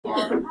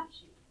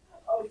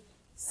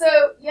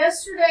So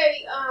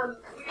yesterday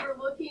we were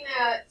looking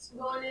at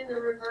going in the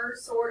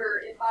reverse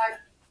order. If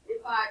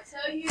I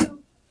tell you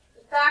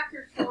the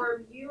factor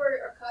form, you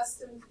are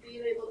accustomed to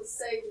being able to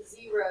say the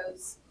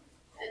zeros.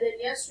 And then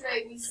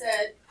yesterday we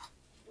said,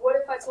 what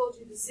if I told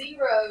you the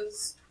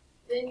zeros?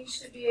 Then you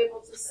should be able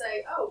to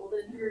say, oh, well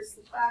then here's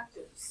the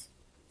factors.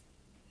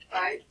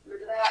 Right?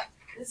 Remember that?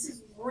 This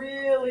is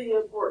really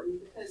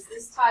important because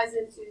this ties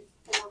into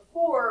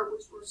 4-4,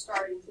 which we're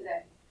starting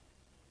today.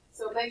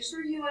 So make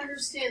sure you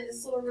understand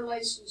this little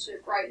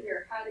relationship right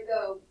here, how to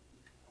go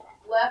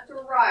left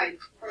or right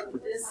from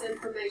this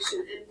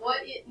information and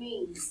what it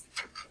means.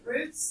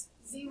 Roots,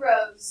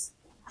 zeros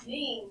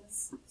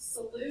means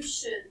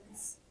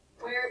solutions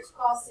where it's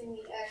crossing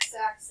the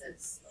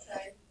x-axis,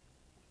 okay?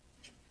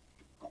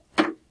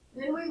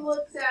 Then we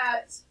looked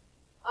at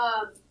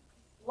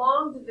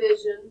long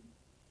division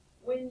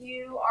when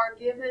you are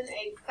given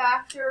a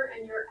factor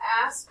and you're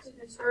asked to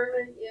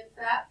determine if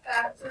that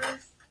factor,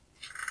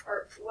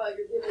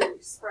 you're given an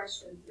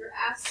expression. You're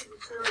asked to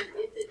determine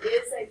if it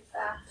is a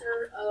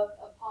factor of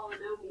a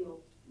polynomial.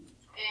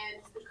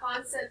 And the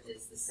concept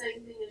is the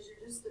same thing as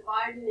you're just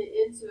dividing it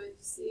into it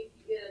to see if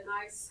you get a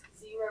nice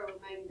zero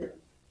remainder.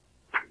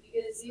 If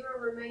you get a zero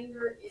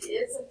remainder, it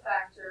is a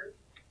factor,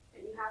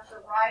 and you have to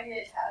write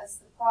it as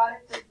the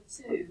product of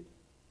the two.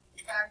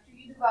 The factor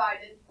you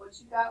divided, what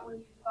you got when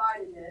you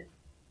divided it,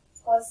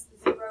 plus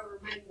the zero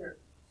remainder.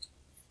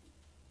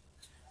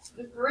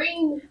 The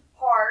green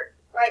part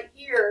right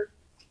here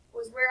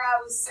was where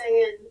I was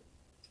saying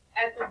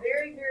at the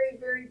very, very,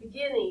 very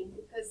beginning,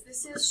 because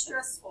this is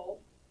stressful,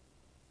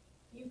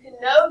 you can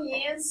know the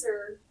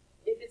answer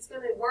if it's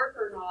going to work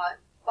or not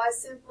by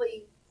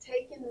simply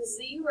taking the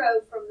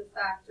zero from the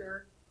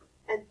factor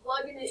and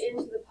plugging it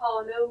into the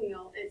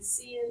polynomial and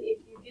seeing if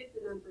you get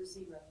the number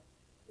zero.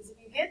 Because if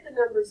you get the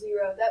number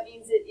zero, that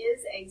means it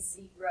is a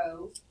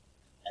zero,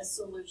 a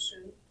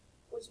solution,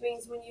 which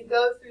means when you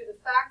go through the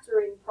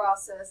factoring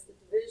process, the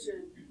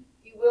division,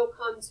 you will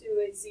come to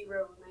a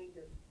zero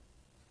remainder.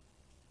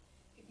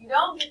 If you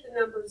don't get the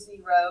number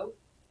zero,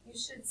 you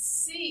should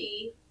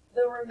see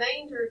the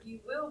remainder you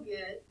will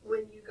get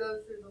when you go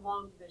through the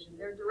long division.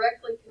 They're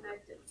directly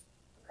connected,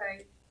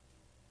 okay?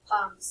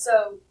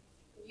 So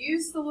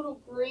use the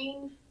little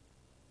green,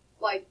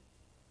 like,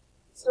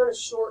 it's not a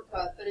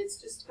shortcut, but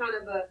it's just kind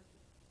of a,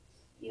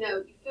 you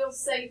feel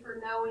safer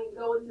knowing,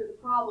 going through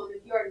the problem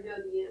if you already know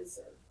the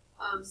answer.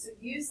 So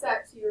use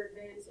that to your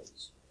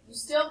advantage. You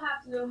still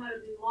have to know how to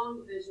do long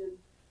division,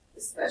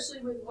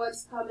 especially with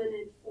what's coming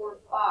in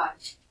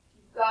 4-5.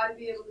 You've got to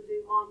be able to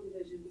do long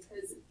division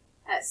because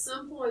at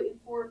some point in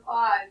 4-5,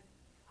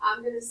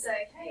 I'm going to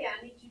say, hey,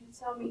 I need you to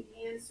tell me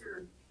the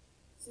answer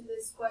to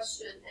this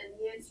question, and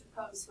the answer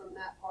comes from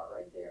that part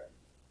right there.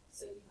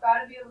 So you've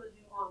got to be able to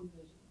do long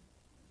division.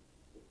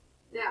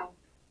 Now,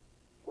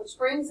 which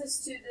brings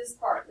us to this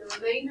part, the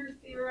remainder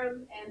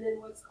theorem and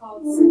then what's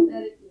called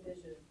synthetic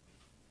division.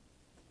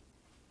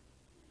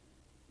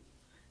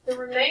 The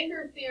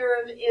remainder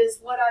theorem is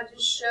what I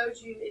just showed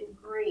you in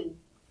green.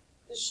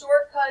 The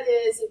shortcut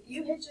is if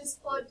you had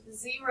just plugged the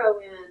zero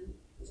in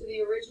to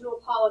the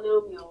original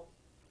polynomial,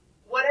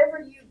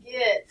 whatever you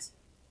get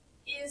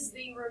is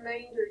the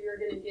remainder you're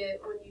going to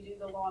get when you do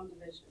the long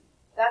division.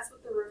 That's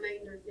what the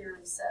remainder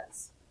theorem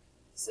says.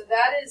 So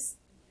that is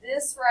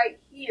this right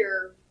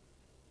here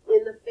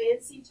in the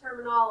fancy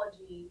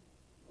terminology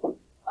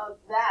of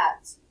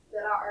that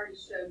I already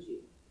showed you.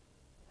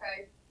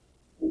 Okay?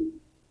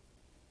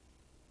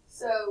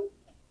 So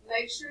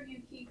make sure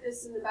you keep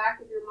this in the back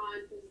of your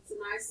mind because it's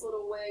a nice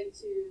little way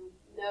to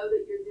know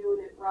that you're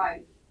doing it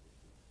right.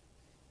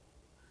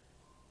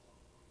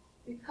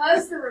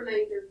 Because the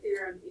remainder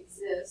theorem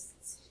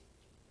exists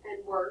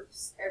and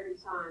works every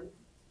time,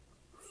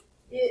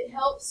 it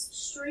helps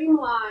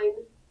streamline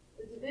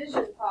the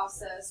division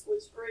process,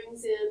 which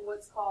brings in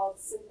what's called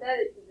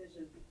synthetic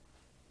division.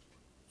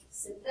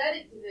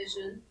 Synthetic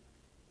division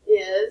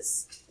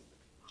is,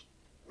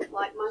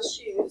 like my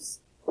shoes,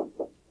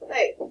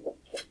 fake.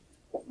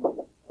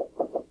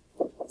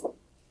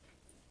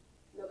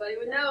 Nobody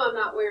would know I'm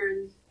not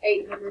wearing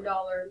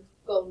 $800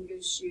 Golden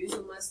Goose shoes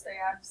unless they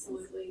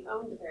absolutely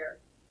owned a pair,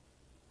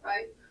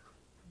 right?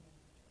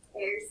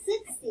 They're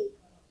 60.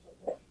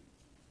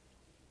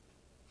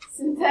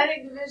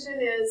 Synthetic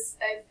division is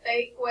a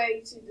fake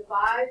way to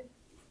divide.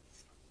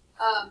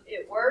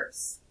 It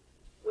works.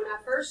 When I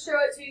first show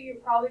it to you, you're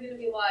probably going to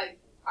be like,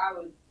 I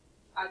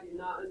do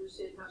not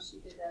understand how she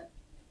did that.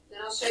 Then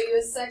I'll show you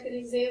a second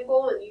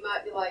example, and you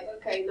might be like,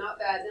 okay, not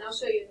bad. Then I'll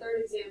show you a third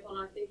example,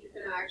 and I think you're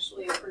going to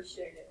actually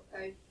appreciate it,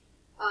 okay?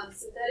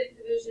 Synthetic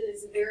division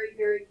is a very,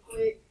 very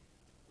quick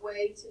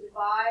way to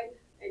divide,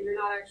 and you're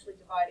not actually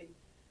dividing.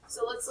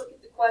 So let's look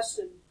at the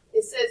question.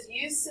 It says,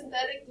 use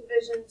synthetic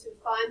division to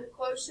find the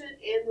quotient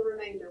and the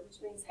remainder,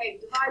 which means, hey,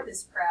 divide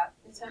this crap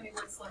and tell me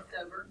what's left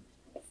over.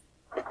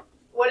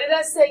 What did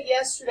I say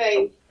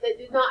yesterday that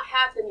did not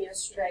happen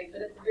yesterday?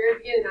 But at the very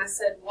beginning I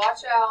said, watch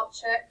out,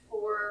 check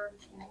for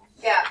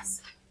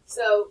gaps.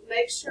 So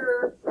make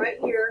sure right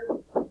here,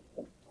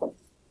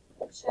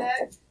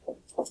 check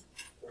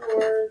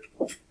for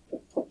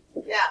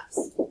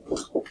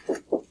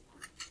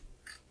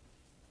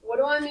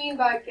mean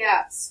by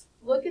gaps?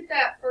 Look at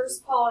that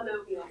first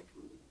polynomial.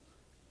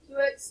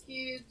 2x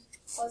cubed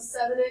plus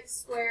 7x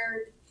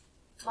squared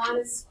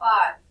minus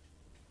 5.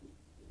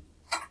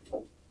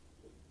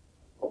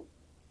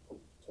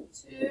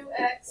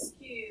 2x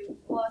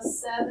cubed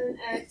plus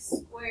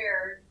 7x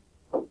squared.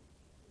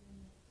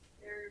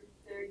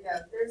 There you go.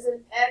 There's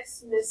an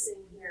x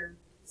missing here.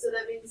 So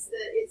that means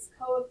that its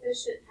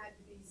coefficient had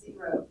to be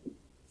 0.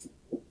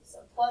 So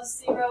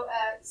plus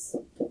 0x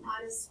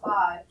minus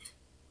 5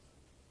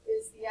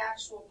 is the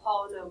actual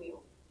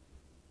polynomial.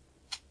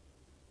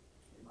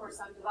 Of course,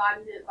 I'm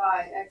dividing it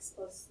by x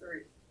plus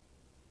 3.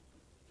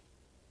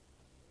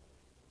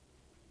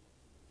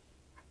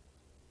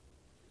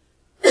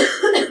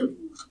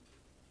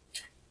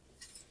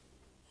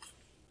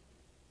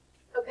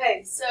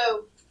 Okay,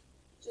 so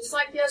just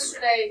like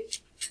yesterday,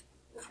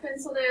 just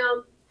pencil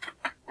down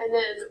and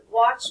then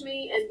watch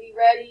me and be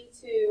ready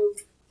to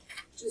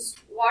just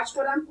watch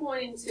what I'm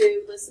pointing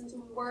to, listen to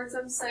the words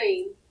I'm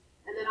saying,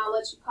 and then I'll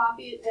let you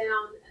copy it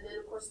down, and then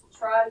of course we'll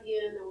try it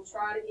again, and we'll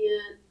try it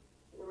again,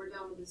 and we're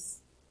done with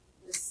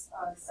this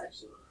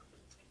section.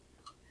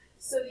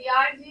 So the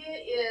idea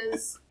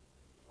is,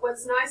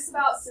 what's nice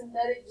about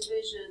synthetic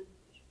division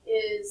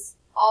is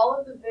all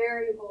of the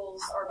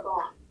variables are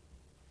gone.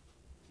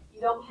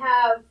 You don't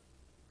have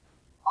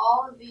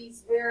all of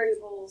these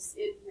variables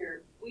in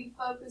here. We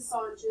focus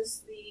on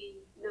just the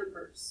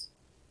numbers.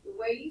 The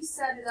way you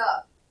set it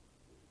up,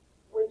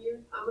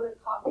 I'm going to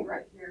copy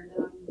right here, and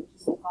then I'm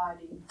just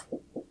dividing.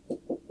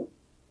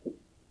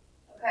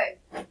 Okay,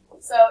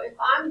 so if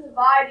I'm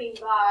dividing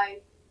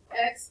by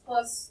x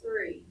plus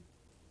 3,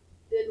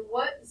 then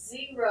what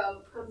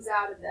 0 comes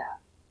out of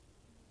that?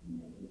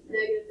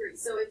 Negative 3.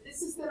 So if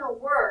this is going to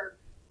work,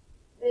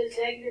 then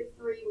negative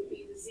 3 would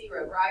be the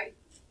 0, right?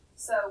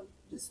 So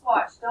just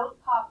watch, don't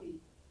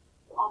copy.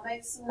 I'll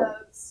make some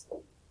notes,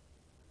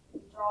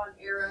 draw an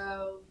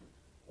arrow.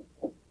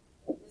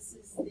 This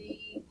is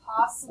the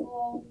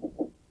possible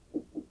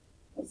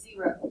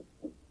 0.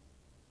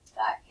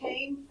 That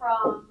came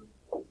from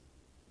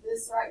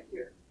this right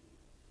here.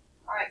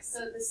 All right,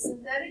 so the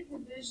synthetic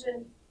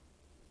division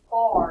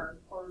bar,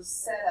 or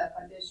setup,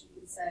 I guess you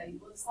could say,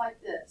 looks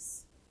like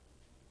this.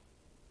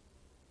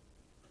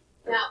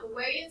 Now, the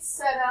way it's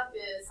set up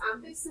is,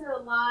 I'm fixing to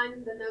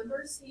align the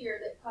numbers here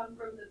that come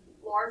from the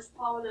large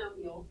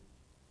polynomial.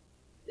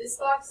 This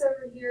box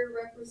over here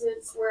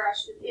represents where I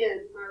should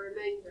end my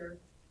remainder.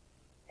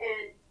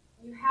 And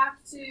you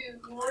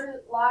want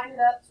to line it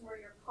up to where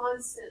your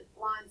constant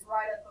lines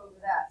right up over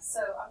that. So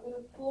I'm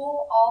going to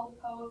pull all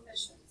the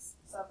coefficients.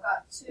 So I've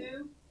got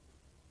 2,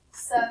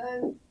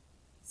 7,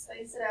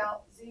 space it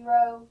out,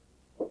 0,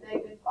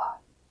 negative 5.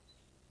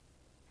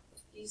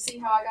 Do you see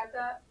how I got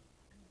that?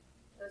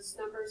 Those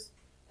numbers.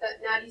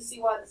 Now do you see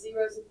why the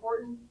 0 is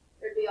important?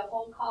 There'd be a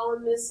whole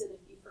column missing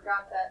if you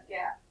forgot that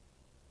gap.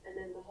 And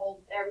then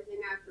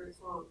everything after is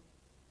wrong.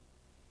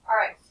 All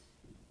right.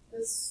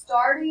 The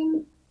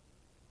starting,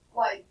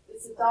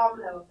 it's a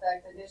domino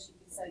effect, I guess you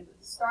could say, but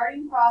the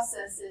starting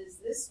process is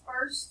this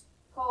first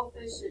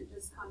coefficient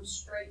just comes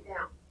straight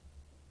down.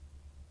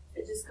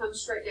 It just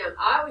comes straight down.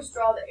 I always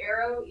draw the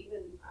arrow,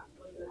 even I'm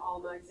looking at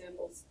all my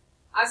examples.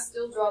 I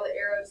still draw the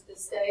arrow to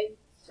this day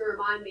to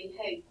remind me,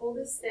 hey, pull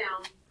this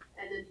down,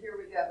 and then here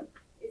we go.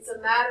 It's a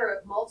matter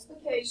of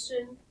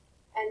multiplication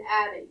and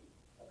adding,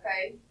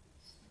 okay?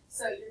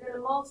 So you're going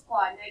to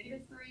multiply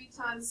negative 3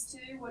 times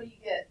 2, what do you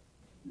get?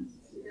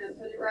 You're going to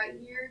put it right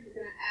here, you're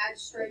going to add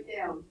straight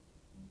down.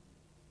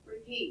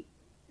 Repeat.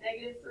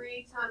 Negative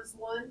 3 times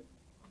 1,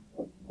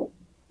 you're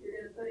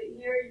going to put it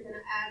here, you're going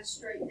to add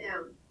straight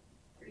down.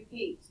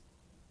 Repeat.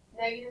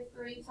 Negative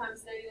 3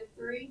 times negative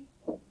 3,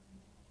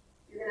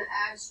 you're going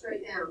to add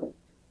straight down.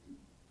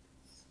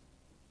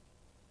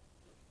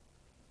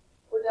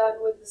 We're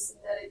done with the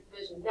synthetic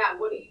division. Now,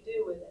 what do you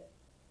do with it?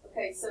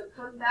 Okay, so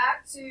come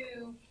back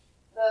to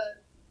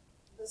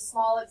the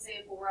small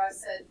example where I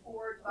said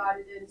 4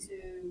 divided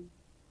into,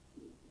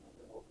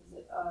 what was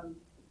it,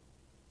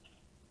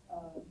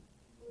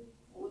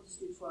 we'll just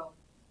do 12.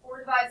 4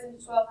 divides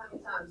into 12 how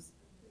many times?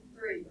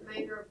 3.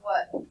 Remainder of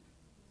what?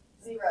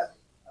 0.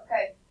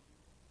 Okay.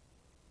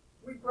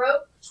 We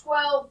broke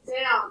 12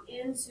 down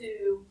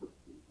into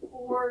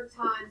 4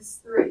 times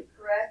 3,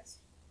 correct?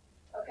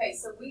 Okay,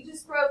 so we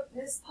just broke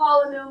this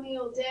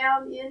polynomial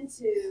down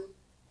into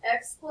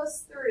x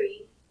plus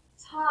 3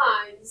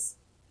 times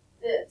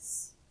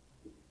this.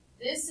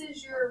 This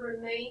is your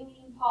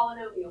remaining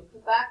polynomial.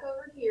 Come back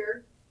over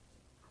here.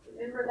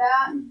 Remember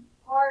that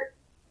part?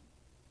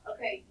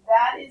 Okay,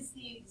 that is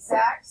the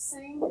exact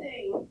same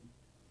thing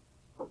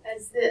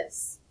as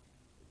this.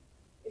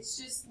 It's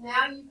just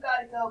now you've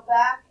got to go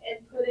back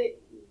and put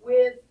it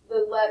with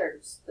the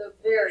letters, the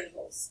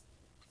variables.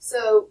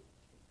 So,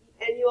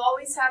 and you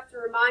always have to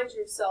remind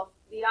yourself,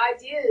 the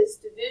idea is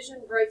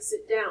division breaks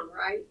it down,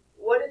 right?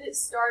 What did it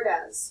start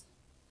as?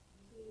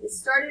 It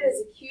started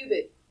as a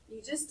cubic.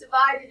 You just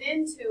divided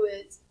into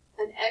it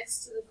an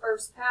x to the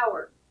first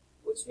power,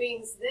 which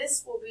means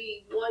this will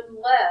be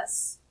 1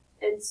 less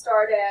and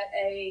start at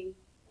a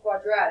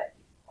quadratic.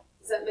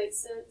 Does that make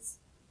sense?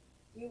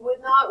 You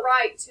would not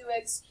write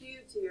 2x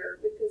cubed here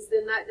because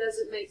then that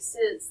doesn't make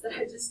sense that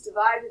I just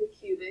divided a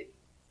cubic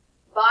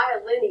by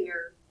a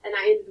linear and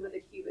I ended with a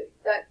cubic.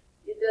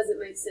 It doesn't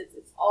make sense.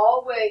 It's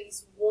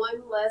always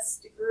one less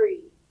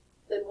degree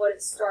than what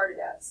it started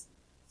as.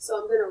 So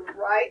I'm going to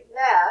write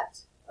that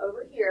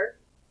over here,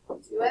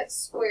 2x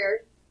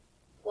squared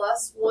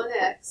plus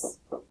 1x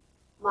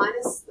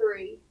minus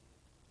 3.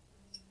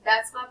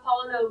 That's my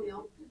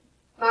polynomial.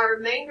 My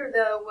remainder,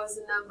 though, was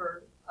a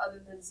number other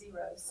than 0.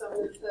 So I'm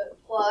going to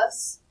put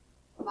plus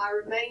my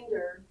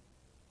remainder.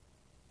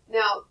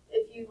 Now,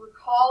 if you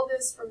recall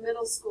this from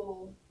middle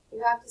school,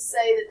 you have to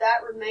say that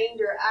that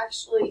remainder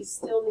actually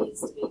still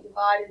needs to be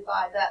divided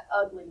by that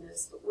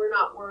ugliness, but we're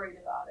not worried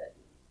about it.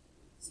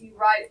 So you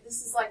write,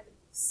 this is like the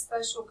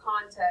special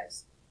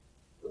context.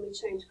 Let me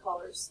change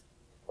colors.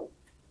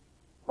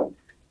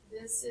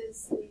 This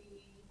is the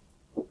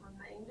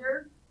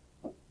remainder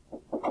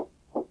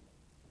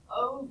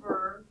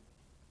over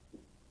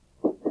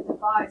the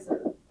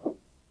divisor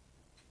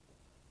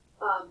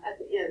at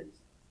the end.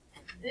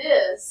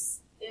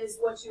 This is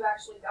what you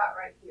actually got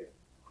right here.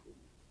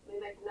 Let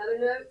me make another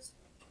note.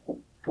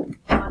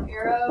 On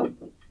arrow,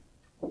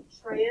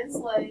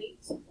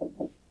 translate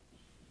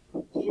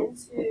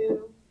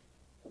into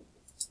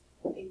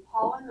a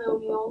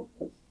polynomial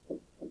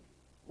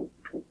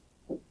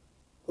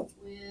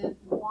with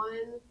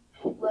one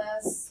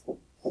less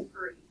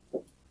degree.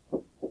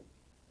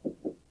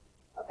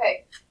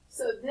 Okay,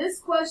 so this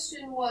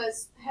question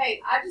was,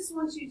 hey, I just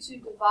want you to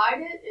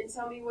divide it and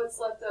tell me what's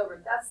left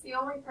over. That's the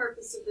only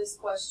purpose of this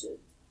question.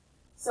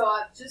 So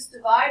I've just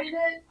divided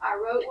it, I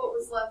wrote what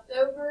was left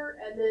over,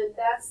 and then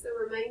that's the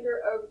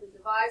remainder over the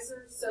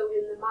divisor. So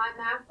in the My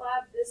Math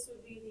Lab, this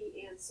would be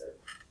the answer.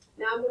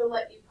 Now I'm going to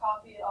let you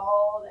copy it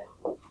all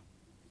down.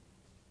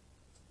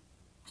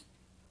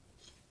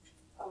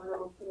 Oh, and I'm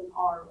going to put an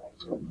R right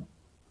here.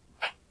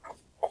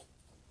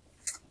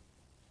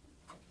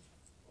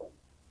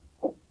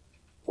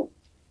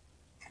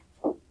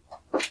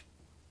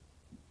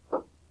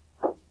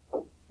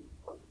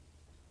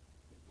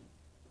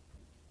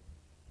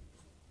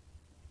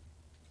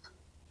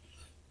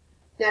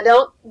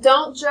 Now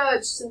don't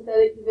judge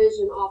synthetic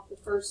division off the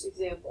first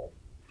example.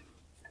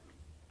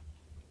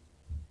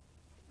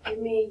 Give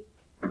me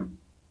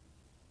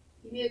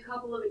a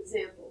couple of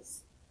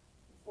examples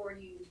before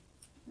you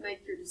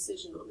make your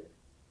decision on it.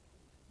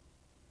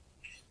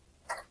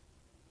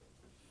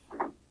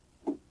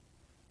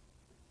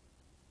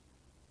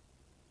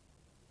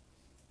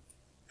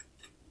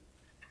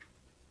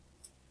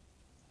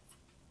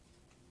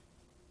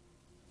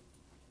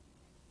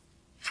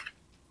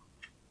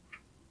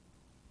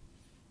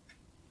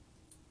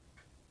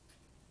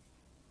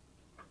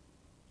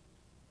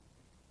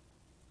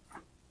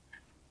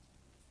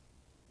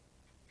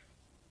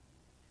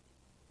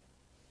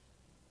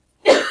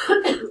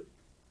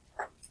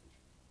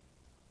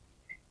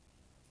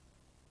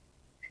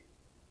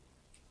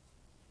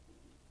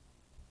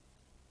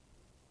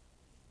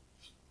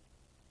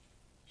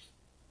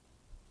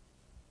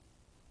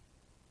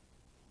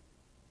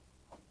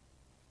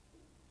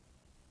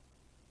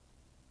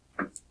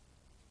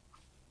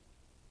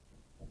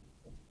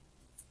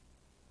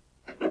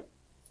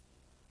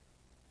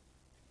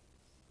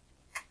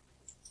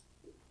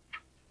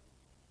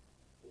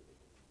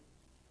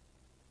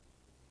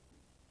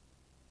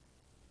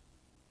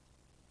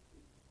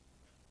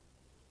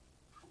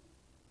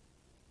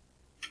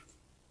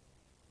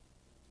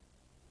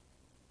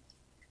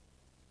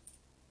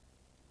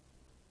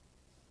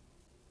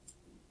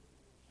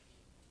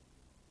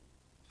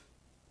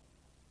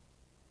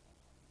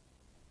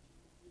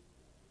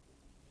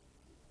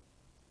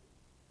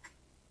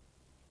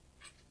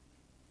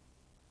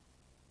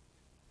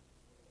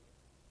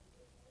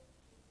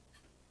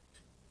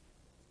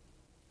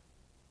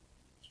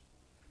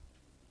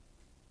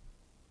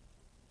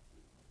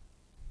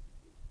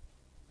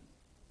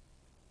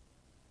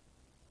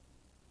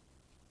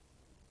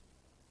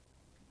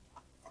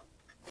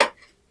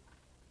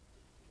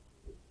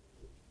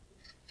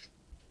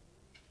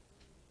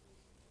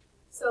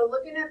 So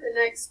looking at the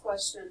next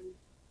question,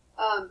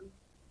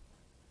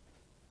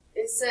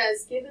 it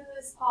says, given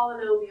this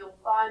polynomial,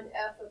 find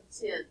f of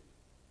 10.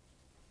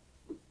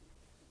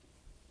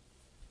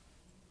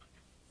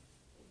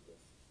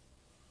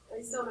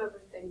 Please don't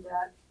overthink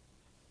that.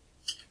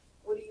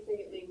 What do you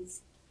think it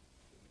means?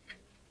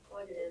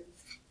 Plug it in.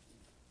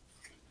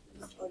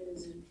 Just plug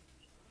it in.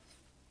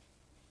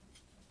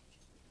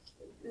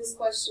 This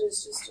question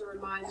is just to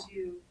remind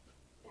you,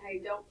 hey,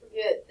 don't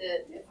forget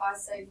that if I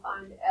say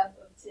find f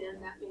of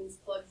 10, that means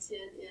plug 10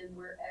 in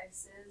where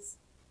x is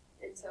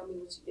and tell me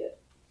what you get.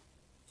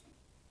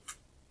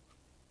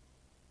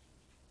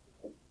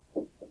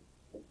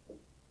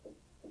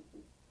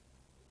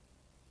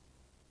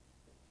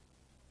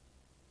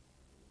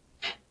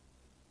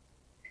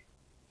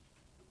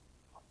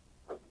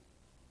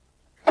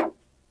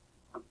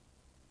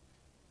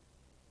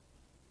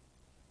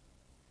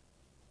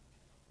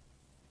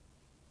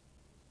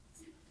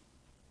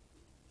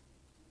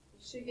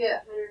 You should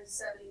get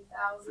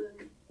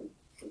 170,000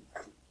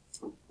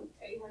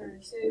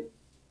 802.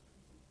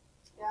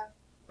 Yeah.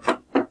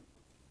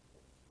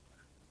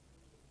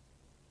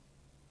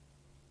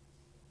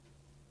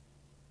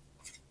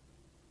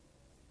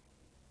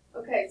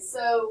 Okay,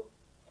 so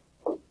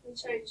we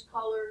change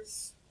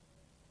colors.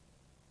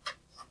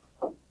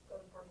 Go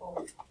to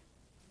purple.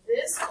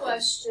 This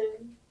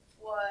question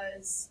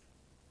was,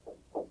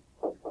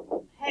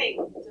 hey,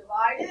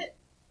 divide it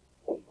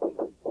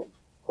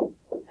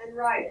and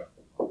write it.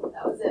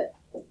 That was it.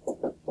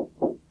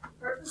 The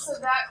purpose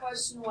of that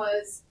question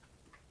was,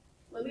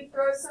 let me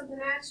throw something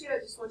at you. I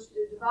just want you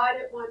to divide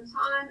it one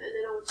time, and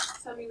then I want you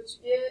to tell me what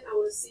you did. I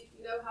want to see if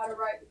you know how to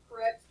write the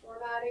correct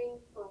formatting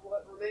for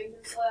what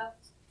remainder's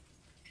left.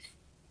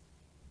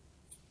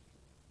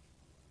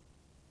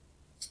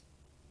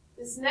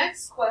 This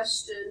next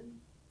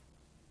question,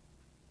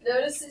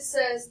 notice it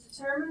says,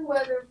 determine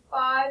whether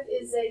 5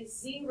 is a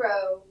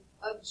 0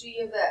 of g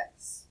of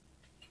x.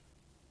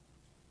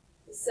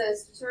 It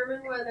says,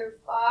 determine whether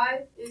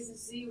 5 is a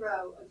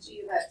 0 of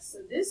g of x. So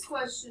this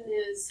question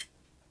is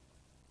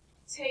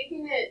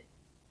taking it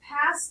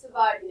past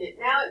dividing it.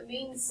 Now it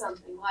means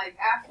something. Like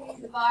after you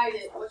divide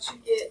it, what you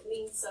get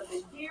means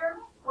something. Here,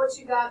 what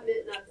you got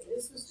meant nothing.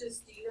 This was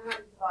just, do you know how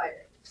to divide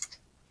it?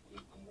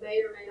 You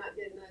may or may not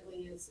get an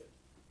ugly answer.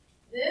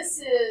 This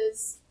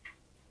is,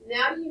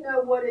 now you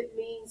know what it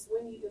means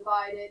when you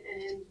divide it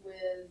and end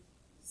with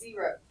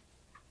 0.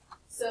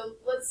 So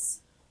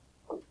let's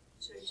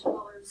change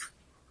colors.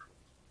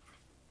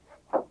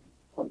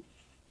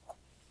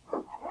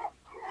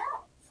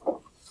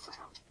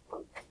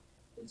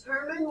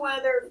 Determine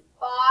whether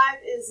 5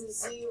 is a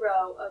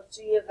 0 of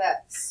g of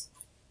x.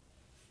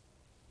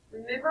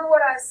 Remember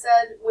what I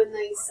said when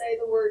they say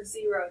the word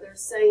 0, they're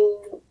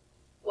saying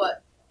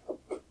what?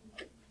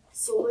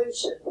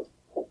 Solution.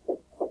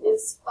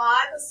 Is 5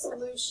 a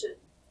solution?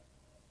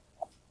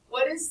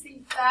 What is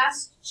the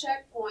fast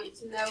checkpoint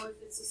to know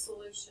if it's a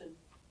solution?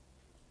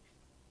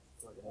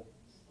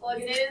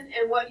 Plug it in,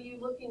 and what are you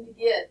looking to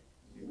get?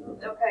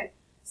 Okay,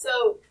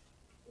 so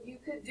you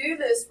could do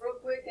this real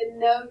quick and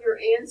know your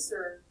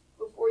answer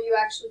before you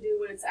actually do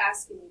what it's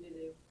asking you to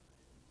do.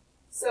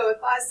 So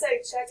if I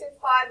say check if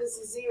 5 is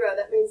a 0,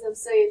 that means I'm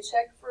saying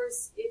check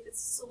first if it's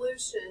a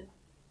solution,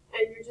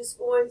 and you're just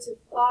going to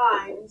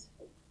find,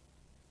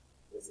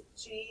 is it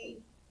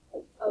g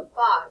of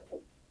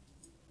 5?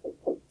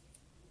 Which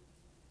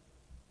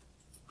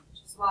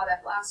is why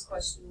that last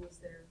question was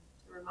there,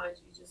 to remind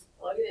you, just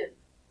plug it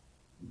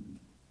in.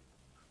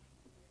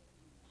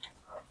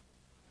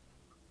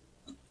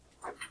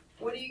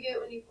 What do you get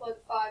when you plug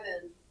 5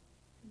 in?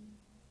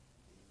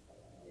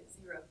 You get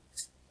 0.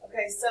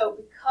 Okay, so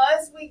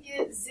because we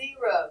get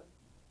 0,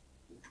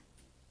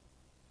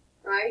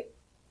 right?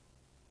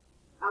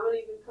 I'm going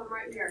to even come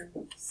right here.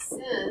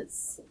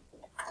 Since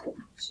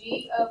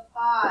g of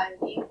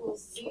 5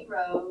 equals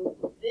 0,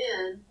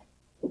 then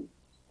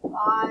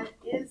 5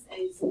 is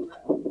a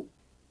 0.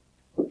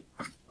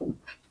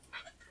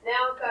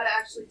 Now I've got to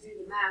actually do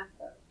the math,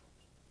 though.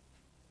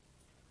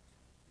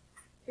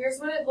 Here's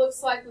what it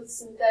looks like with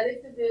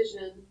synthetic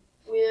division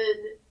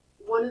when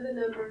one of the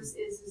numbers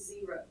is a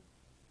 0.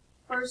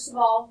 First of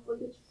all,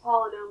 look at your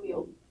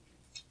polynomial.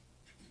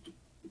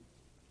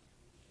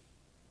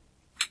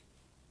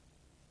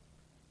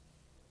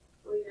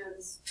 Well, you know,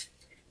 there's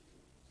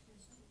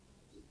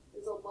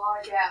a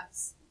lot of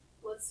gaps.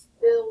 Let's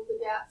fill the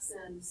gaps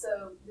in.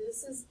 So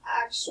this is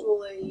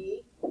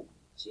actually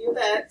g of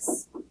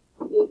x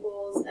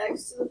equals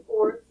x to the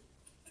 4th,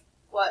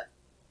 what?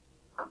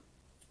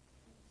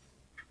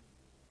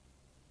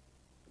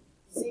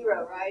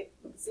 0, right?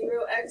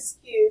 0x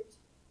cubed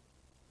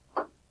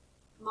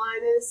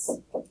minus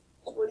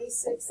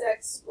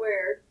 26x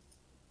squared,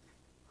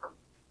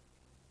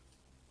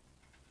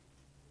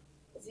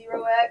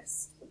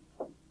 0x,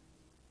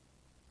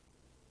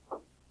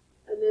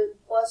 and then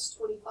plus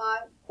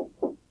 25.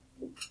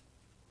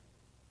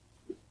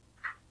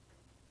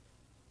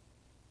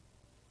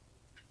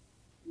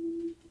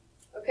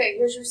 Okay,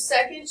 here's your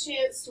second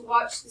chance to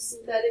watch the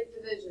synthetic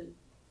division.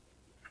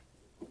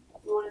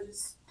 You want to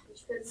just put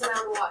your pencil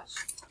down and watch.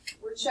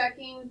 We're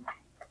checking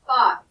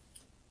 5,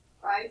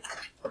 right?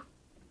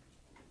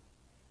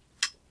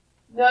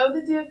 Know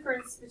the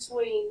difference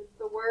between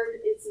the word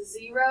it's a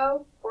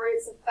 0 or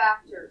it's a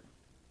factor.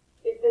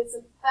 If it's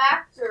a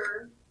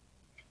factor,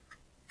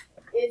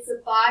 it's a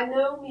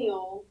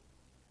binomial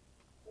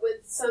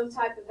with some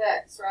type of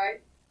x,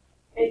 right?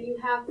 And you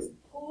have to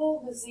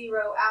pull the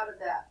 0 out of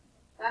that.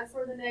 That's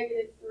where the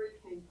negative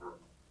 3 came from.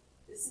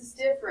 This is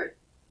different.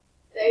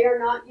 They are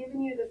not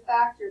giving you the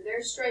factor.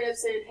 They're straight up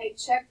saying, hey,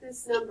 check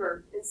this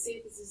number and see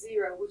if it's a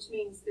 0, which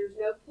means there's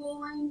no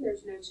pulling,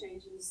 there's no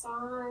change in the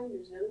sign,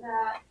 there's none of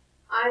that.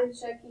 I'm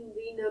checking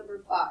the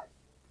number 5.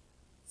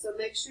 So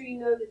make sure you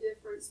know the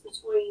difference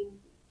between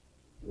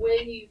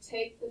when you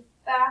take the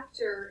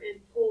factor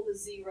and pull the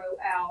 0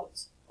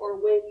 out, or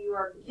when you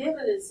are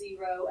given a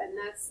 0 and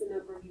that's the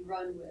number you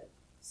run with.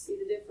 See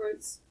the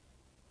difference?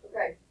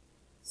 Okay.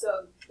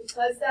 So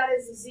because that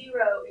is a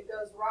 0, it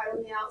goes right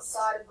on the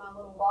outside of my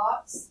little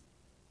box.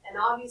 And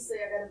obviously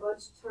I got a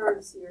bunch of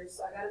terms here,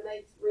 so I got to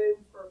make room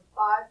for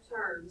 5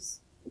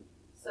 terms.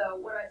 So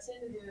what I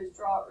tend to do is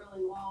draw it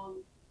really long,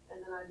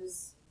 and then I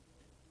just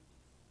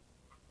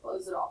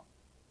close it off.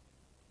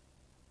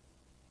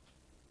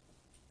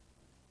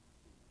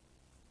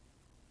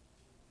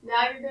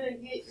 Now you're going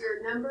to get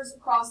your numbers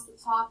across the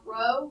top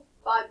row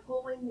by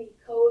pulling the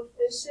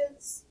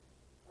coefficients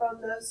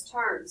from those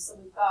terms. So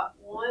we've got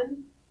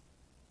 1,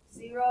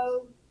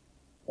 0,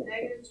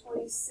 negative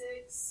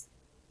 26,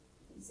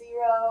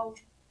 0,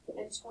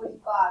 and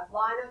 25.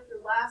 Line up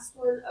your last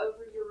one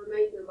over your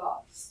remainder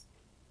box.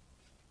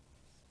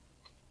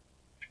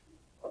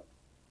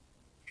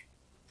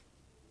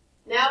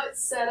 Now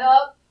it's set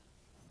up.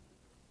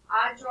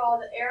 I draw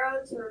the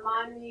arrow to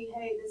remind me,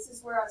 hey, this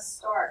is where I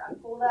start. I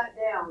pull that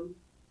down.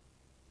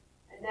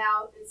 And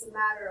now it's a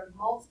matter of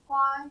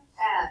multiply,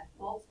 add,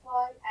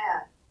 multiply,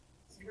 add.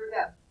 So here we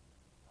go.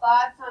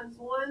 5 times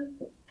 1,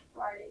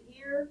 write it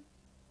here,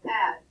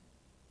 add.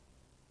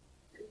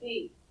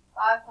 Repeat.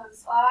 5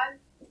 times 5,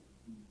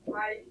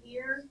 write it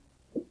here,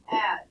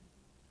 add.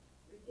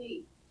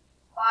 Repeat.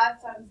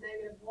 5 times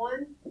negative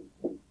 1,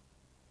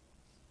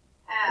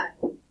 add.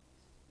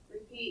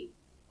 Repeat.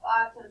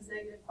 5 times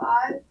negative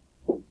 5,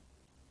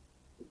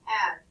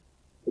 add.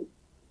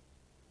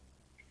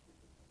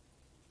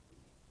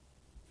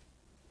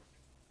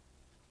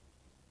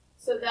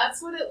 So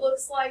that's what it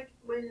looks like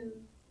when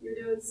you're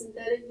doing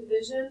synthetic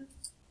division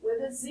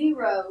with a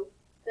 0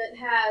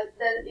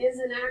 that is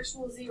an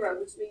actual 0,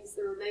 which means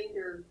the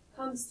remainder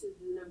comes to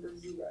the number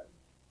 0.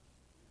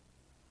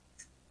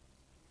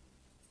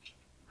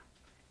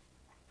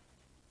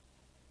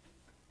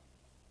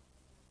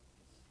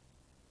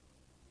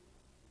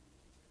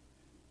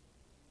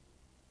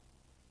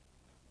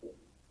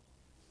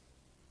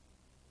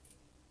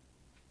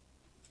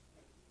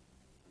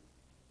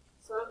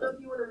 So I don't know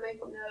if you want to make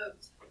a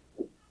note.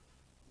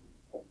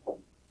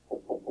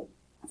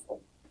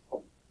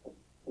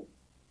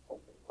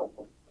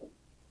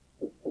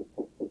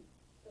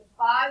 The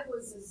 5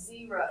 was a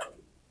 0,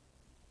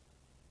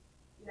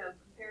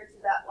 compared to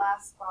that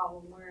last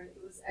problem where it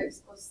was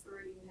x plus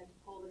 3, you had to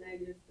pull the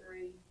negative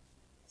 3.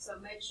 So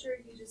make sure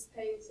you just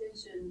pay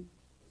attention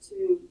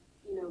to,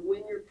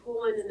 when you're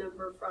pulling a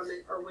number from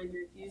it or when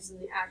you're using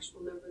the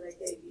actual number they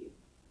gave you.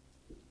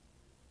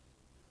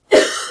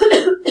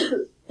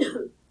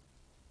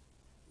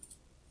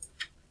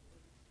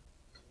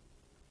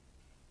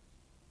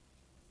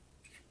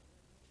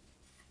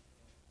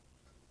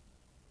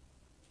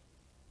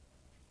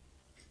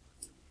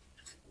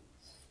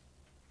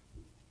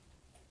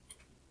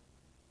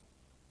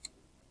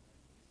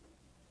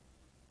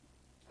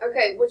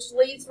 Okay, which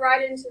leads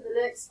right into the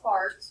next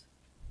part,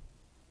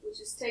 which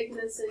is taking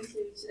us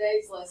into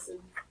today's lesson,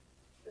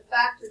 the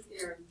factor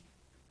theorem.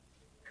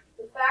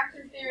 The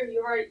factor theorem,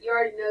 you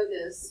already know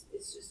this.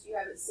 It's just you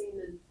haven't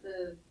seen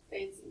the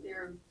fancy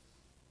theorem.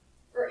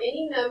 For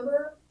any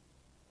number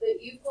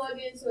that you plug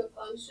into a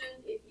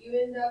function, if you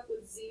end up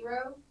with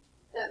 0,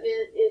 that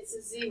means it's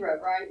a 0,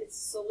 right? It's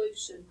a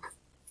solution,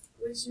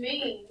 which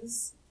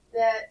means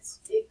that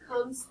it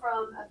comes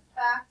from a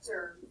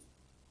factor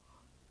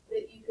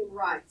that you can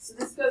write. So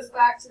this goes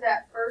back to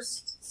that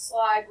first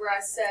slide where I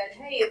said,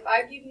 hey, if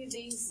I give you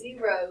these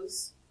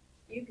zeros,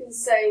 you can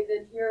say,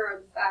 then here are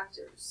the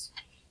factors.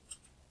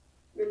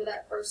 Remember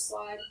that first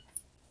slide?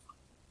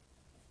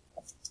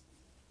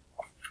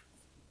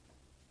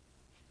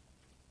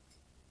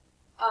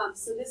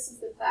 So this is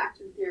the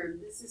factor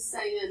theorem. This is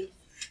saying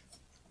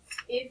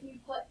if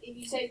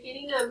you take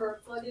any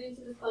number, plug it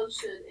into the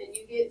function, and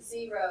you get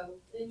 0,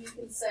 then you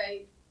can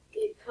say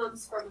it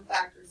comes from a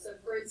factor. So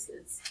for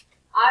instance,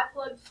 I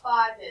plugged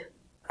 5 in,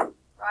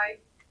 right?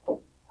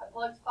 I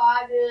plugged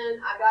 5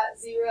 in, I got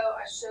 0,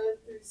 I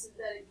showed through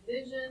synthetic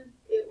division,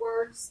 it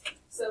works,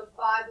 so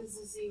 5 is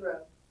a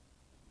 0.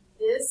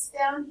 This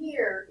down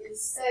here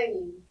is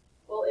saying,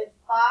 well, if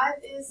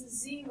 5 is a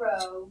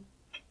 0,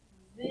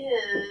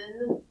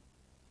 then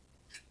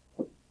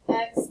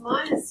x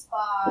minus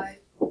 5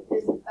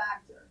 is a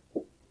factor.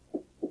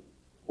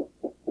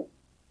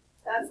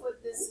 That's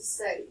what this is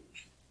saying.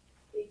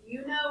 If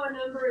you know a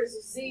number is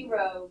a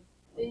 0,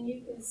 then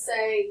you can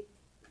say,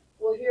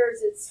 well,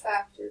 here's its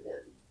factor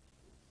then.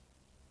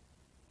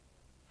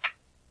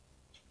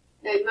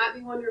 Now, you might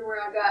be wondering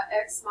where I got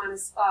x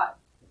minus 5.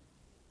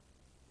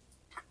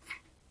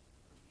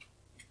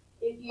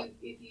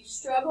 If you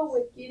struggle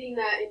with getting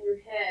that in your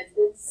head,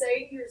 then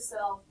say to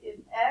yourself, if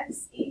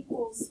x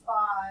equals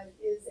 5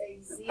 is a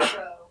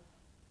 0,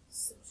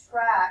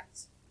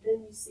 subtract,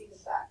 then you see the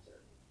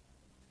factor.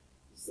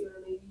 You see what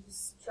I mean? You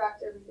just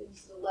subtract everything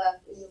to the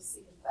left and you'll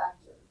see the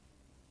factor.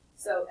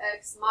 So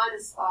x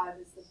minus 5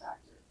 is the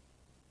factor.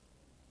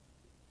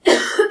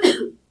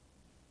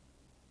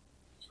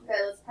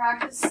 Okay, let's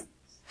practice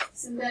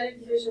synthetic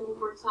division one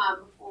more time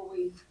before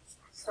we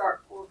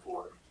start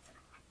 4-4.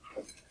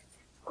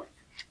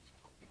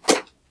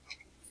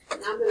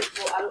 And I'm going to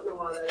pull, I don't know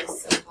why that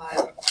is so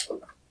high.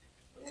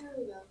 There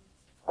we go.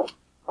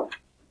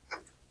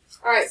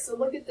 Alright, so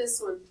look at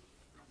this one.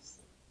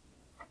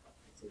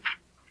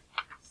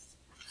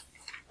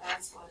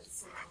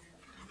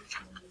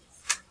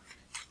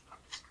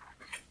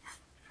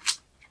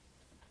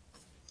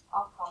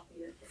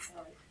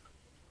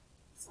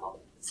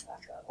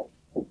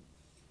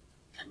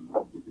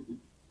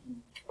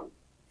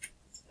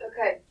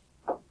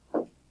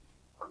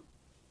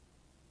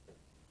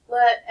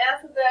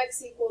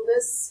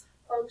 this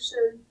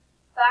function,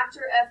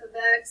 factor f of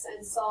x,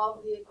 and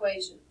solve the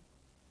equation.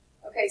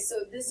 Okay, so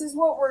this is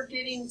what we're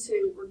getting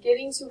to. We're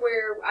getting to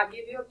where I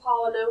give you a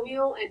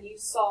polynomial and you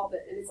solve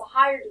it. And it's a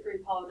higher degree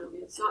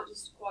polynomial. It's not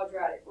just a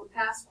quadratic. We're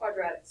past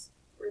quadratics.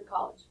 We're in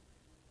college.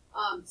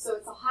 So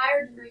it's a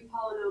higher degree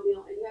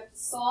polynomial and you have to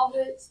solve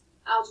it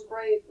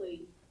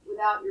algebraically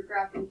without your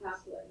graphing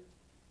calculator.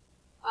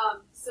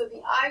 So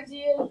the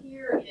idea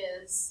here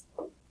is,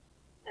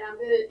 and I'm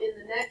going to, in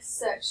the next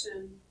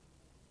section,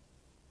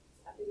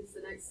 I think it's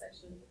the next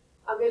section,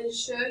 I'm going to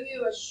show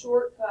you a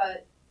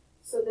shortcut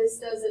so this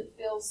doesn't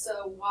feel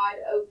so wide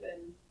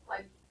open.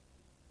 Like,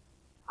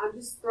 I'm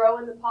just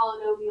throwing the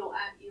polynomial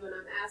at you and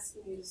I'm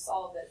asking you to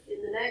solve it.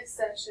 In the next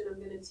section, I'm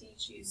going to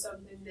teach you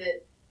something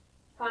that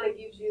kind of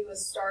gives you a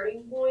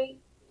starting point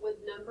with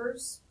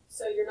numbers,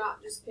 so you're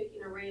not just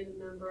picking a random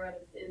number out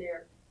of thin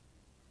air.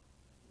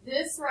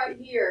 This right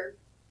here,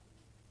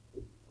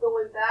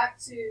 going back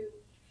to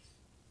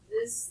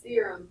this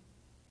theorem,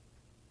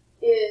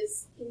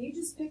 is, can you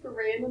just pick a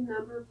random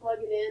number, plug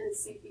it in, and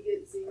see if you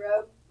get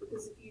 0?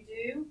 Because if you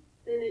do,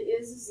 then it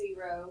is a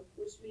 0,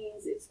 which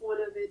means it's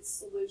one of its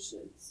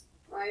solutions,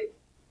 right?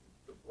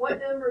 What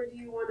number do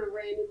you want to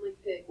randomly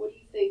pick? What do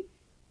you think?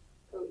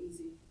 Go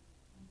easy.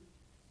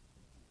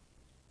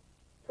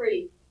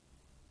 Pretty.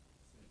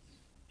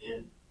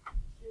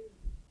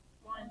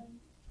 1.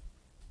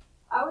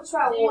 I would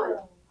try 1.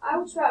 I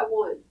would try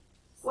 1.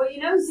 Well,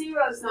 you know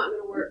 0 is not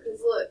going to work,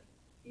 because look,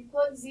 if you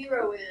plug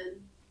 0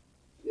 in,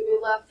 you'll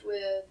be left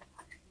with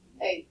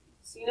 8.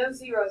 So you know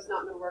 0 is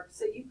not going to work.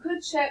 So you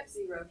could check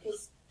 0,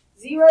 because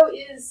 0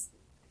 is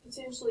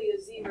potentially a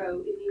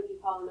 0 in any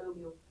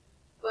polynomial.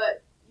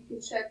 But you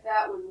can check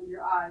that one with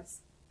your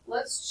eyes.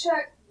 Let's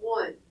check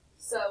 1.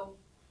 So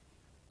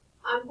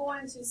I'm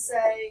going to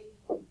say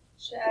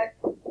check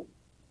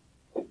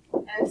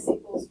x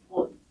equals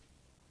 1.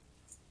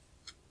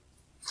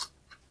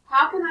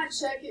 How can I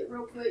check it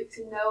real quick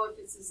to know if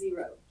it's a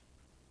 0?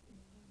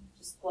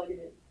 Just plug it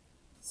in.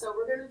 So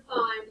we're going to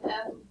find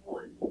f of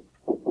 1.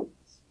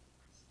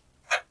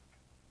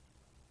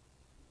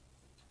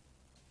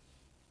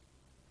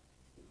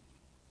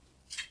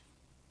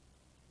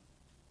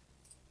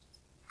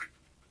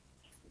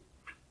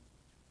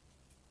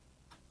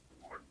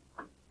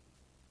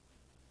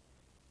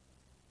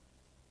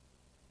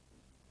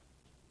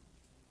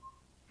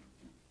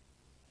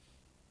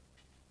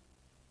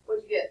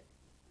 What'd you get?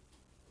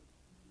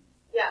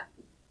 Yeah.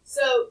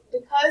 So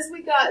because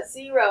we got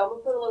 0, I'm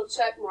going to put a little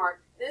check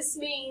mark. This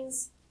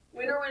means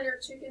winner, winner,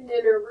 chicken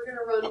dinner, we're going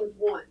to run with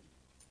 1.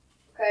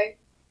 Okay?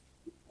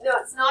 No,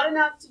 it's not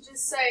enough to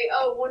just say,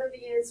 oh, one of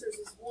the answers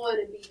is 1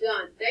 and be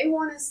done. They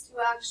want us to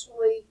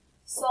actually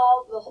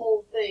solve the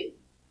whole thing,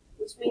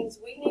 which means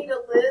we need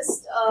a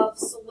list of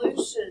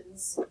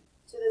solutions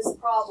to this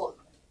problem,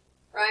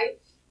 right?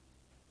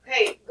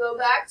 Okay, go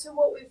back to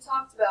what we've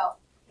talked about.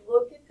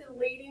 Look at the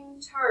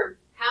leading term.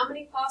 How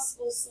many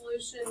possible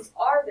solutions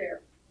are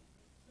there?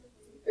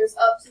 There's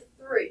up to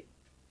 3.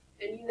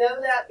 And you know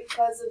that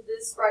because of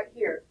this right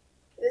here.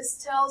 This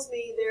tells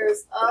me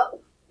there's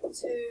up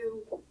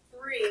to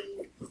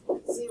 3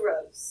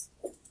 zeros.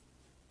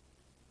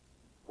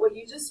 Well,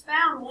 you just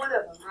found one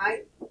of them,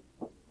 right?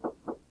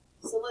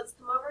 So let's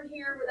come over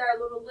here with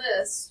our little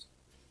list,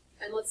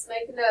 and let's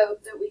make a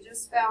note that we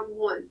just found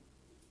 1.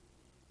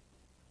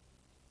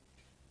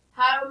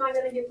 How am I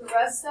going to get the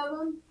rest of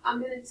them? I'm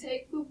going to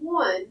take the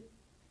 1,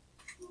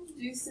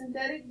 do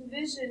synthetic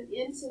division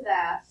into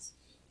that,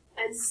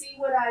 and see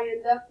what I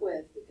end up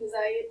with, because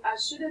I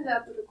should end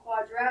up with a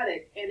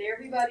quadratic, and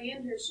everybody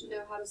in here should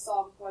know how to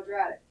solve a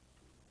quadratic.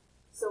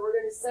 So we're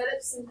going to set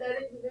up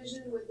synthetic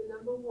division with the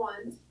number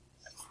 1.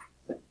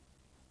 Do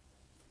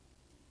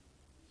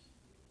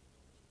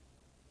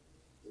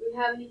we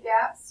have any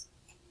gaps?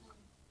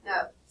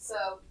 No.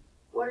 So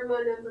what are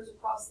my numbers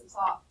across the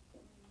top?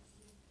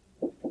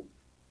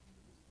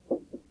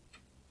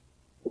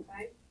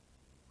 Okay.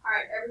 All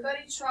right,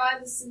 everybody try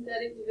the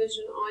synthetic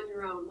division on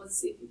your own. Let's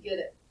see if you get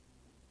it.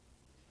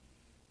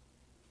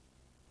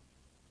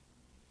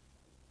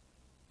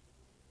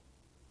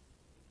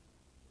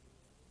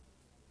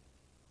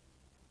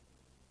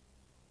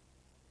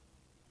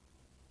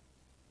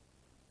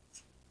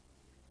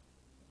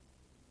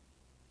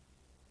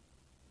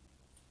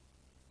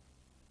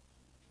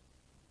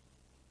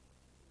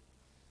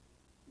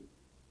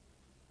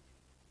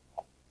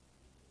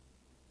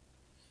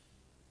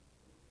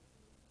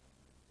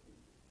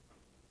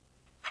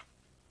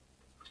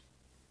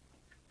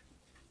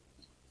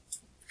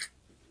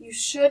 You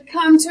should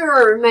come to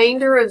a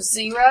remainder of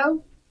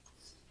 0,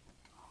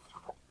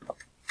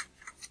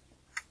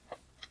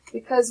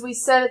 because we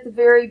said at the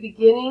very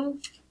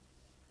beginning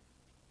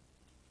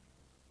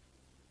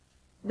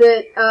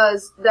that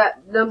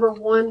that number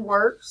 1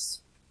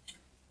 works.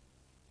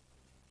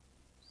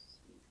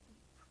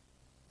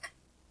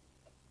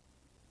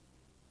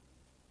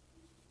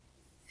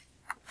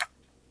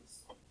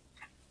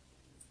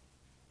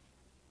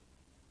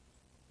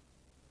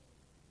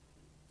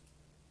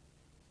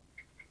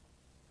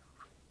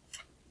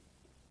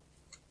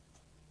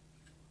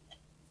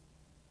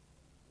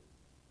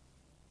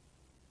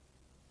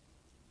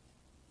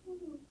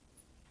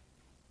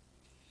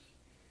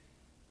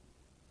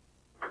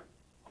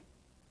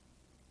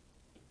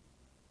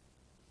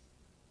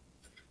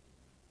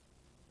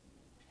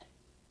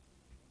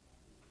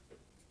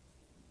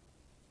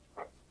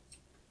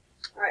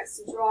 Alright,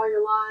 so draw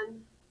your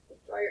line,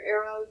 draw your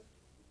arrow,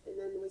 and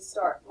then we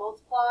start.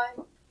 Multiply,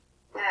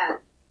 add,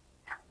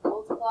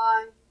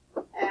 multiply,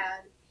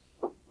 add,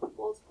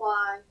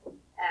 multiply,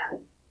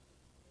 add.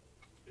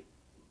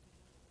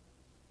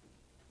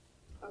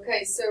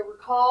 Okay, so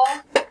recall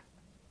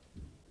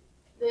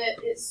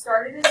that it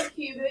started as a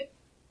cubic.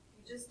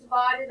 You just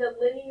divided a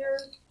linear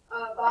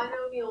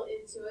binomial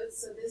into it,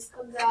 so this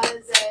comes out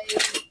as a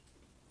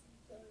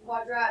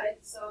quadratic,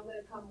 so I'm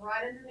going to come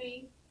right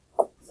underneath.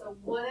 So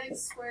 1x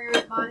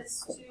squared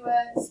minus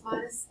 2x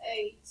minus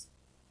 8.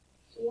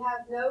 We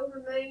have no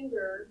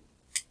remainder,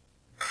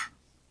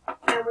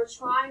 and we're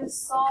trying to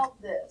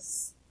solve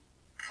this.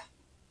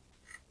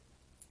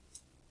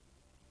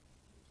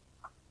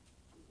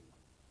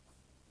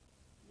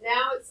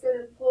 Now it's going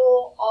to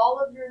pull all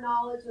of your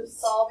knowledge of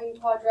solving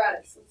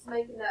quadratics. Let's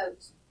make a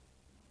note.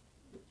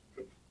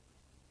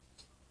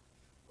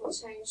 We'll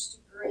change to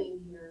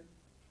green here.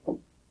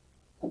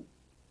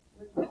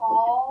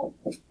 Recall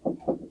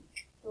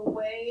the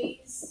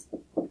ways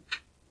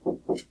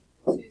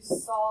to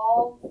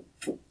solve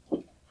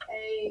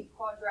a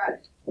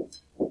quadratic.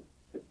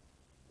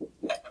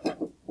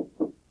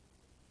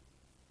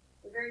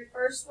 The very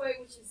first way,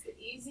 which is the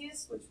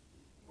easiest,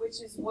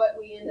 which is what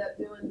we end up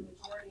doing the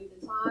majority of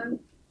the time,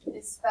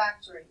 is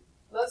factoring.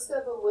 Most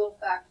of them will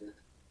factor.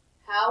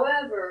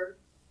 However,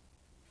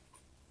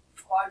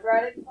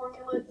 quadratic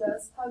formula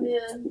does come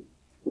in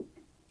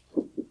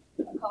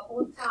a couple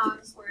of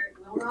times where it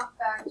will not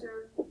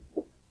factor.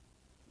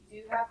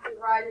 You do have to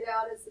write it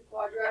out as the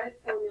quadratic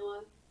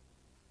formula.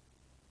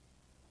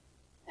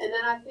 And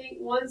then I think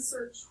once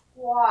or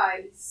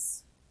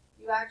twice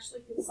you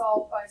actually can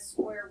solve by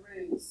square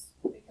roots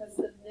because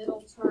the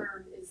middle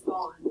term is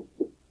gone.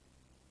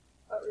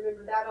 But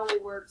remember, that only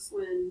works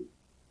when,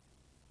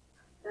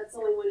 that's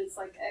only when it's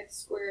like x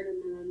squared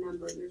and then a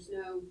number. There's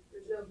no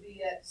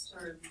bx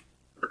term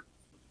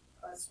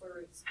by square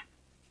roots.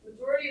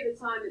 Majority of the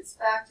time it's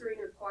factoring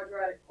or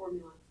quadratic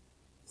formula.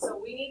 So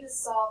we need to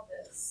solve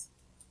this.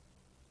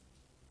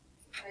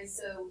 Okay,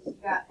 so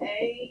we've got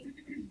a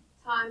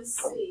times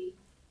c,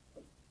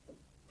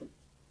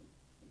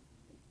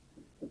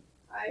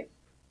 right?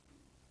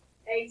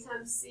 A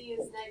times c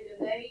is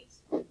negative 8.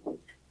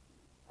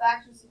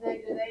 Factors of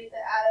negative 8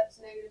 that add up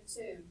to negative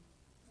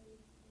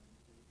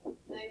 2.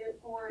 Negative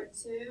 4 and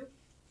 2.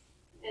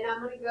 And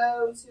I'm going to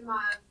go to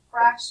my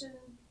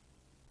fraction.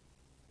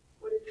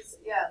 What did this?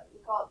 Yeah, did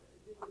we call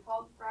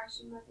it the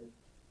fraction method?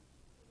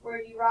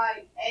 Where you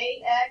write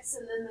ax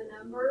and then the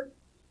number,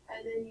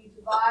 and then you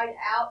divide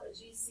out a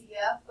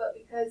GCF. But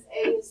because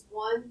a is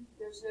 1,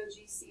 there's no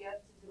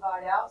GCF to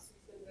divide out, so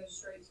it's going to go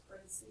straight to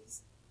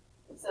parentheses.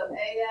 So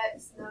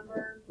ax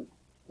number,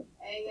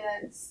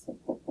 ax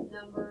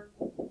number.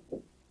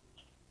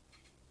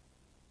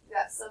 You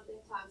got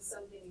something times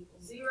something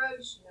equals 0.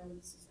 You should know where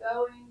this is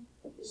going.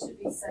 This should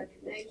be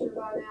second nature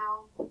by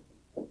now.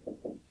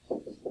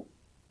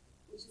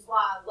 Which is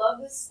why I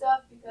love this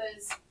stuff,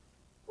 because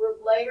we're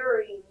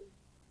layering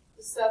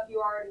the stuff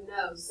you already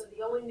know. So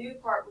the only new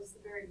part was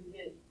the very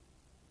beginning.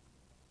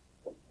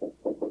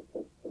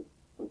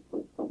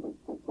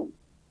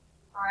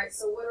 Alright,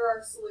 so what are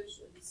our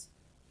solutions?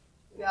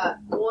 We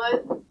got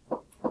 1,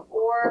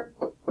 4,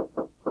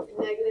 and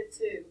negative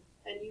 2.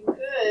 And you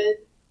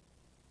could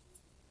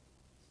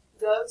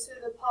go to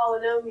the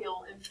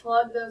polynomial and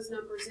plug those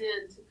numbers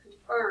in to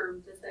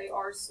confirm that they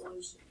are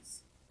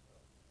solutions.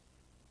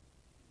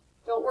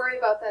 Don't worry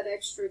about that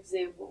extra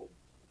example.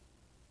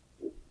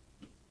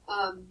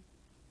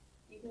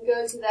 You can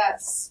go to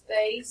that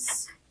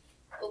space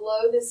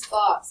below this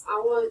box. I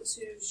want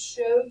to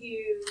show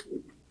you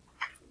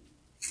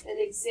an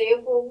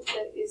example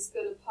that is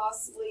going to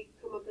possibly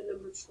come up in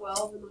number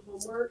 12 in the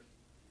homework.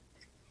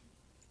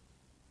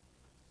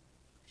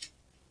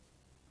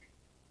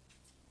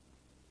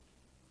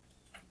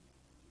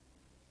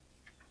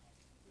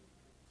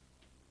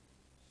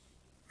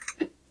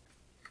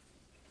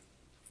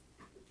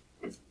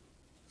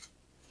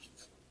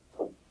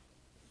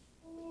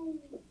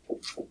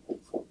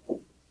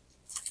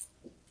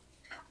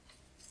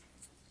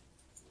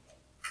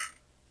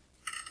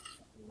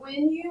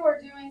 When you are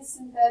doing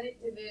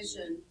synthetic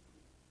division,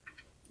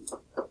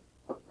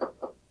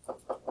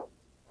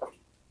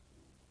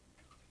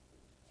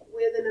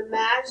 with an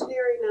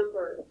imaginary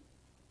number,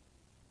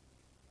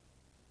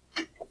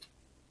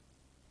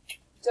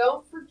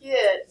 don't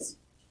forget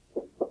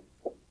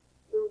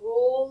the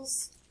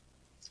rules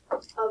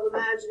of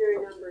imaginary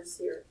numbers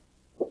here.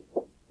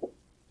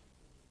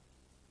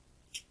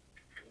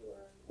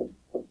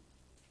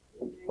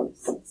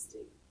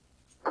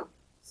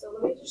 So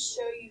let me just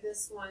show you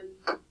this one.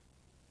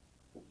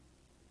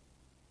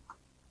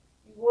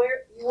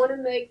 You want to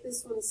make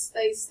this one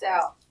spaced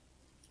out.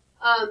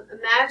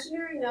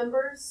 Imaginary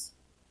numbers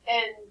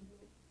and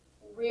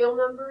real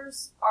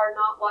numbers are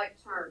not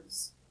like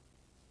terms.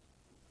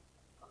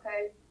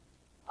 Okay?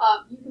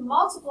 You can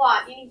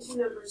multiply any two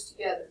numbers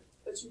together,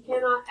 but you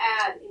cannot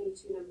add any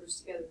two numbers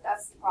together.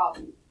 That's the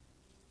problem.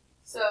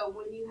 So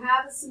when you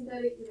have a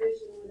synthetic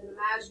division with an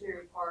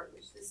imaginary part,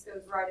 which this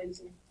goes right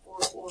into 4,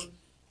 4,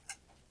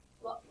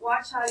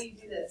 Watch how you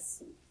do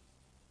this.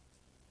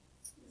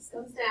 This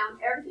comes down.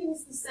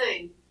 Everything's the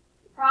same.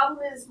 The problem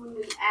is when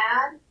we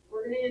add,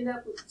 we're going to end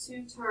up with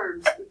two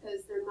terms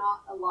because they're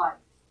not alike.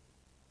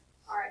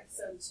 All right,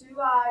 so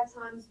 2i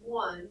times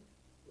 1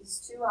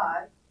 is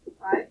 2i,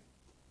 right?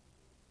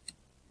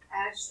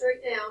 Add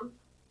straight down.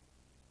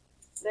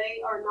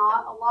 They are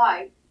not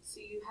alike, so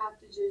you have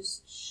to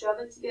just shove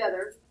it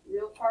together.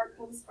 Real part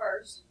comes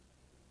first.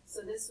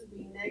 So this would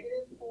be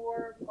negative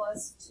 4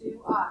 plus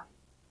 2i.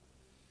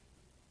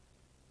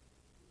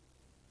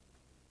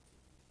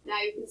 Now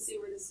you can see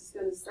where this is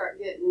going to start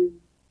getting,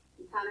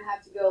 you kind of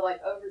have to go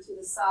like over to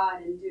the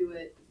side and do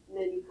it, and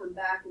then you come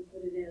back and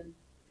put it in.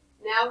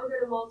 Now we're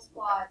going to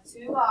multiply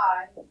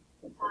 2i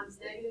times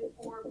negative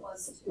 4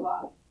 plus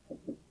 2i.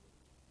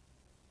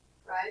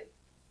 Right?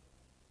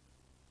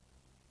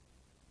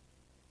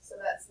 So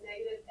that's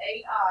negative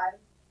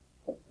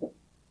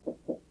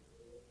 8i.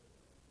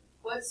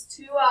 What's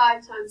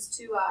 2i times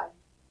 2i?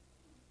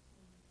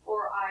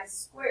 4i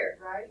squared,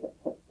 right?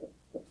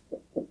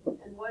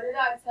 And what did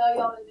I tell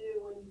y'all to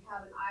do when you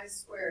have an I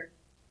squared?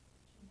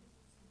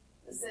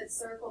 I said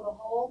circle the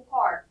whole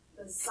part.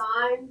 The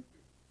sign,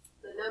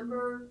 the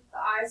number, the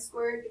I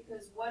squared,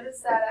 because what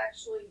does that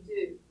actually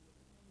do?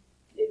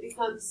 It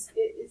becomes,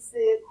 it's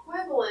the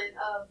equivalent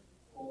of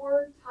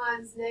 4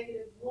 times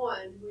negative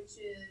 1, which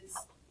is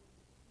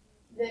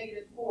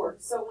negative 4.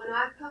 So when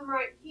I come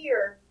right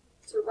here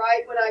to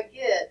write what I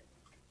get,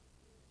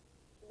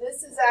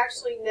 this is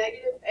actually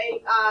negative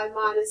 8i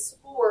minus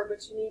 4,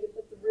 but you need to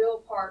put the real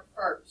part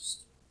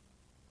first.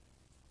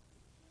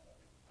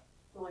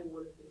 Only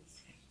one of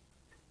these.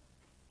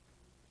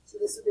 So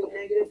this would be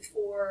negative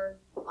 4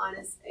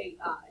 minus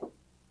 8i.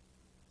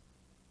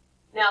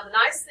 Now the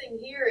nice thing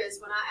here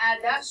is when I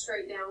add that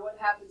straight down, what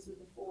happens with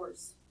the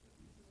 4's?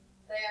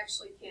 They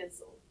actually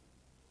cancel.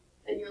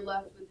 And you're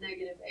left with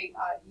negative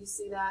 8i. Do you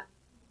see that?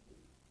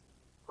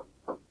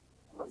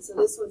 So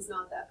this one's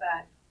not that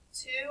bad.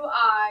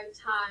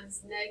 2i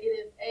times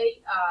negative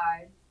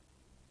 8i.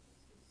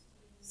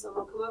 So I'm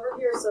going to come over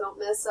here so I don't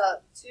mess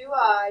up.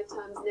 2i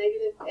times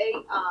negative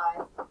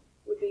 8i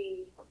would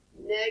be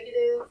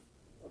negative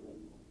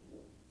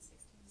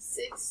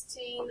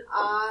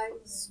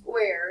 16i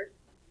squared,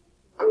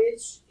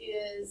 which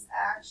is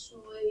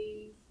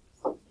actually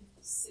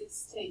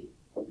 16.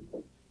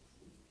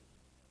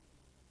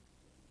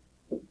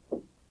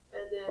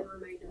 And then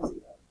remainder 0.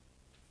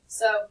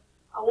 So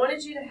I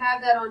wanted you to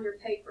have that on your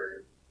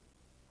paper.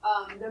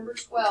 Number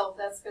 12,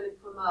 that's going to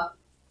come up.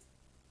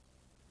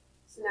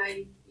 So now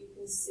you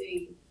can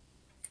see.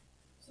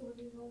 So we're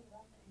doing all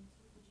that thing.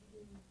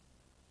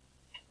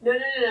 Would you do?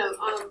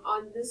 No.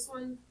 On this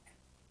one,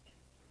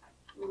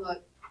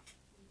 look.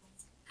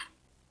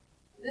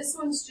 This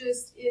one's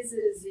just, is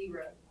it a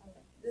 0?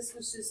 This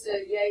was just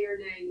a yay or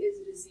nay, is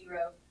it a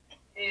 0?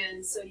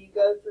 And so you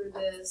go through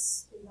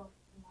this.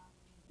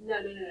 No.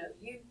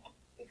 You,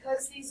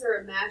 because these are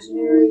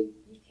imaginary,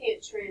 you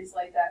can't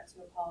translate that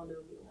to a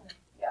polynomial.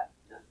 Yeah,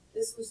 no.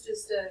 This was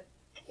just a,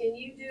 can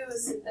you do a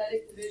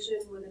synthetic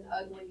division with an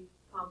ugly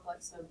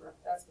complex number?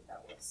 That's what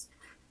that was.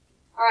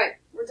 All right,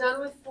 we're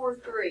done with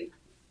 4-3.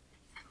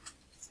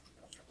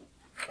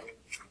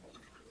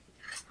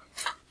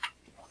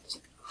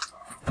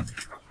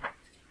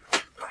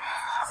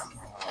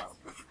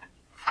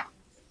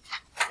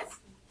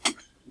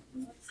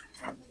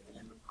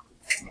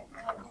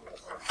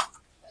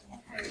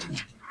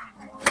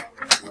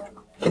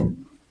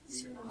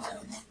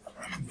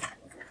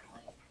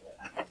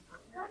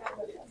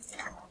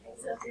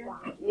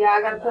 Yeah,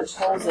 I gotta put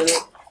holes in it.